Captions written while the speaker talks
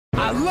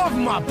I love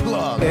my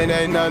plug. It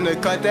ain't nothing to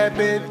cut that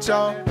bitch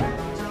off.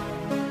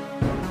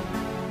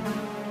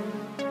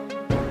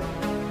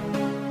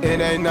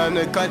 It ain't nothing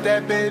to cut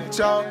that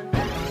bitch off.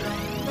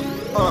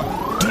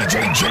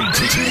 DJ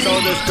JT. So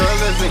this girl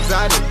is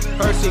exotic.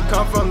 Heard she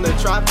come from the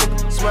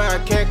tropics. Swear I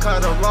can't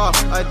cut her off.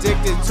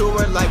 Addicted to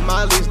her like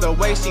Molly's. The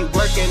way she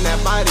working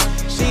that body.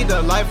 She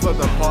the life of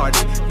the party.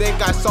 Think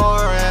I saw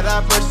her at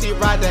Opera. She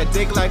ride that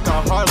dick like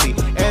a Harley.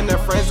 And her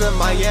friends in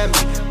Miami.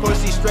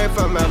 Pussy straight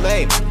from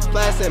LA.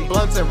 Blasting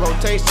blunts in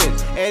rotation.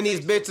 And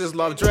these bitches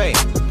love Dre.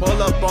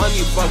 Pull up on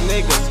you fuck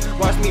niggas.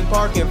 Watch me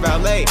park in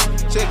valet.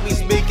 Chick be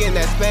speaking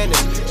that Spanish.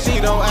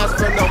 She don't ask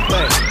for no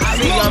play.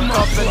 See, I'm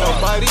cuffing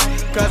nobody,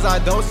 cause I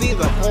don't see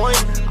the point.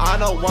 I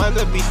don't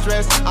wanna be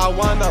stressed. I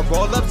wanna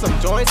roll up some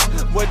joints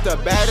with the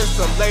baddest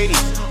of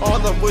ladies. All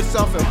of them with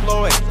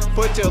self-employed.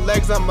 Put your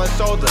legs on my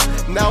shoulder.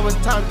 Now it's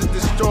time to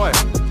destroy.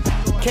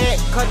 Can't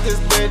cut this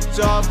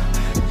bitch off,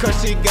 cause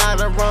she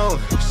got her own.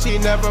 She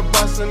never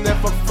bustin'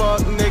 if a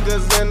fuck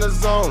niggas in the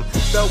zone.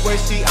 The way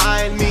she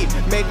eyeing me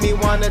make me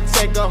wanna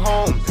take her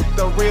home.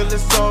 The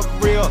realest of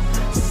real,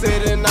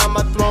 sitting on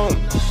my throne.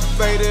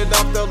 Faded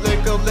off the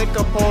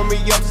liquor, pour me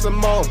up some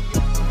more.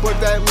 Put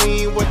that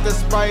lean with the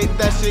Sprite,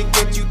 that shit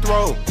get you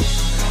thrown.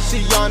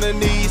 She on her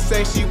knees,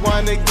 say she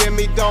wanna give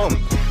me dome.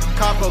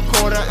 Cop a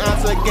quarter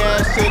ounce of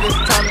gas, shit, it's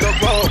time to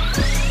roll.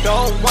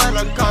 Don't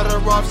wanna cut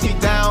her off, she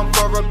down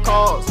for a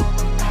cause.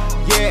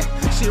 Yeah,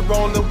 she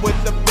rollin' with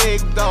the big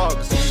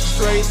dogs.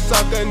 Straight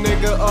suck a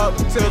nigga up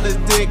till his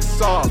dick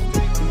soft.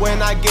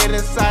 When I get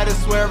inside, I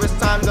swear it's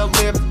time to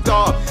lift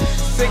off.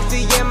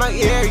 60 in my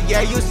ear,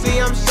 yeah, you see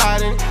I'm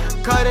shining.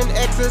 Cutting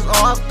X's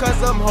off, cause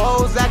them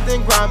hoes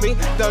acting grimy.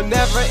 They'll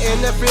never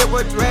interfere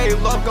with Dre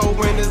Loco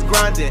when it's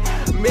grinding.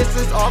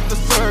 Mrs.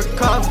 Officer,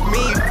 cuff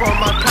me for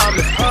my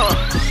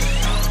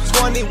comments.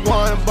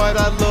 21, but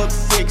I look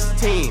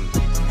 16.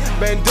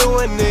 Been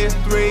doing this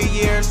 3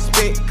 years,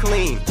 spit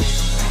clean.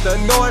 The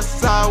north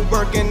side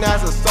working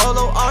as a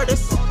solo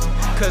artist,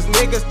 cause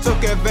niggas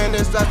took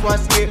advantage, that's why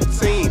skip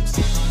teams.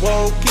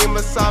 Whoa,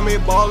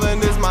 Kemosabe,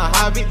 ballin' is my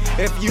hobby.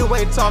 If you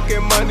ain't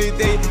talking money,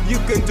 then you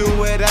can do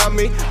without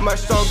me. My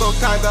struggle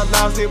kinda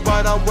lousy,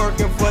 but I'm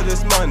working for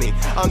this money.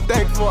 I'm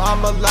thankful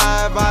I'm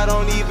alive, I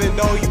don't even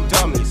know you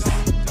dummies.